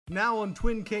Now on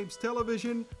Twin Capes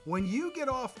Television, when you get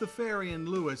off the ferry in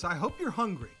Lewes, I hope you're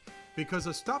hungry, because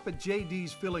a stop at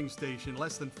JD's filling station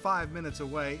less than 5 minutes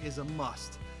away is a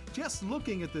must. Just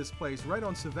looking at this place right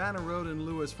on Savannah Road in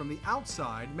Lewes from the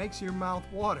outside makes your mouth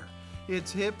water.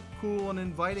 Its hip, cool, and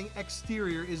inviting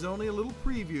exterior is only a little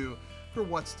preview for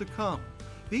what's to come.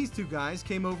 These two guys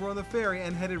came over on the ferry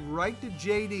and headed right to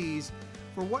JD's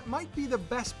for what might be the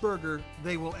best burger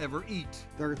they will ever eat.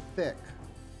 They're thick,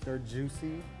 they're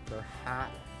juicy, they're hot.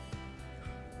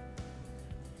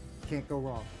 Can't go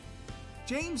wrong.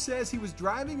 James says he was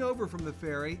driving over from the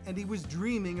ferry and he was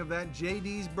dreaming of that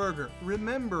JD's burger,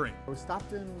 remembering. I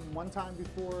stopped in one time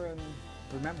before and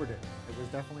remembered it. It was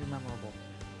definitely memorable.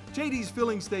 JD's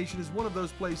filling station is one of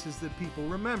those places that people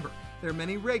remember. There are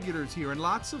many regulars here and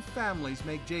lots of families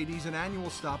make JD's an annual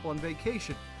stop on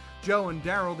vacation. Joe and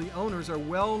Daryl, the owners, are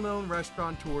well-known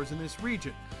restaurateurs in this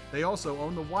region. They also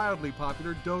own the wildly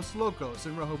popular Dos Locos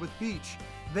in Rehoboth Beach.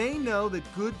 They know that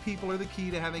good people are the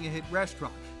key to having a hit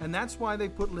restaurant, and that's why they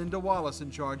put Linda Wallace in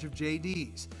charge of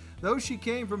JD's. Though she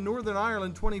came from Northern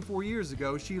Ireland 24 years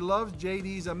ago, she loves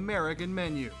JD's American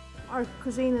menu. Our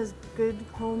cuisine is good,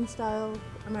 home-style,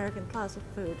 American classic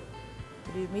food.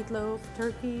 We do meatloaf,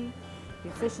 turkey, we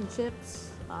do fish and chips,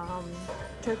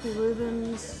 turkey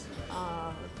Reubens,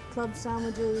 club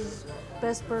sandwiches,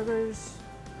 best burgers,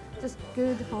 just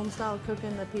good home-style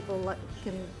cooking that people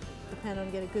can depend on,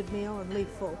 get a good meal and leave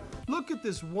full. Look at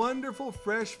this wonderful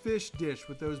fresh fish dish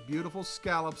with those beautiful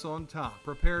scallops on top,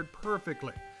 prepared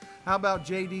perfectly. How about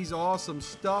JD's awesome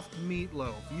stuffed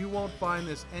meatloaf? You won't find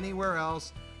this anywhere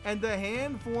else. And the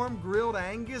hand-formed grilled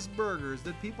Angus burgers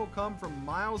that people come from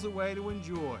miles away to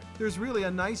enjoy. There's really a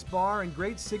nice bar and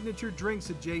great signature drinks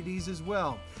at JD's as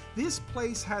well. This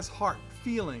place has heart,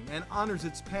 feeling, and honors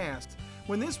its past,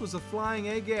 when this was a flying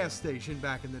A gas station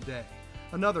back in the day.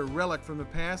 Another relic from the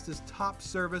past is top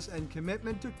service and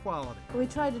commitment to quality. We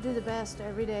try to do the best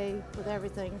every day with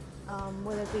everything,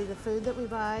 whether it be the food that we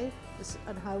buy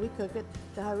and how we cook it,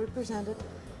 to how we present it,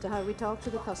 to how we talk to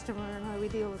the customer and how we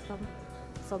deal with them.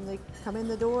 From they come in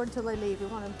the door until they leave, we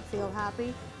want them to feel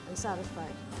happy and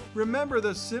satisfied. Remember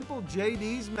the simple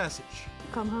JD's message.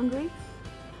 Come hungry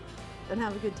and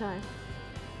have a good time.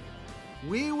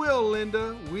 We will,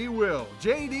 Linda, we will.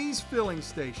 JD's Filling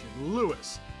Station,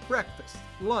 Lewes. Breakfast,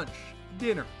 lunch,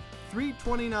 dinner,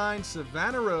 329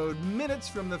 Savannah Road, minutes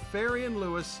from the ferry in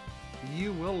Lewes.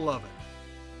 You will love it.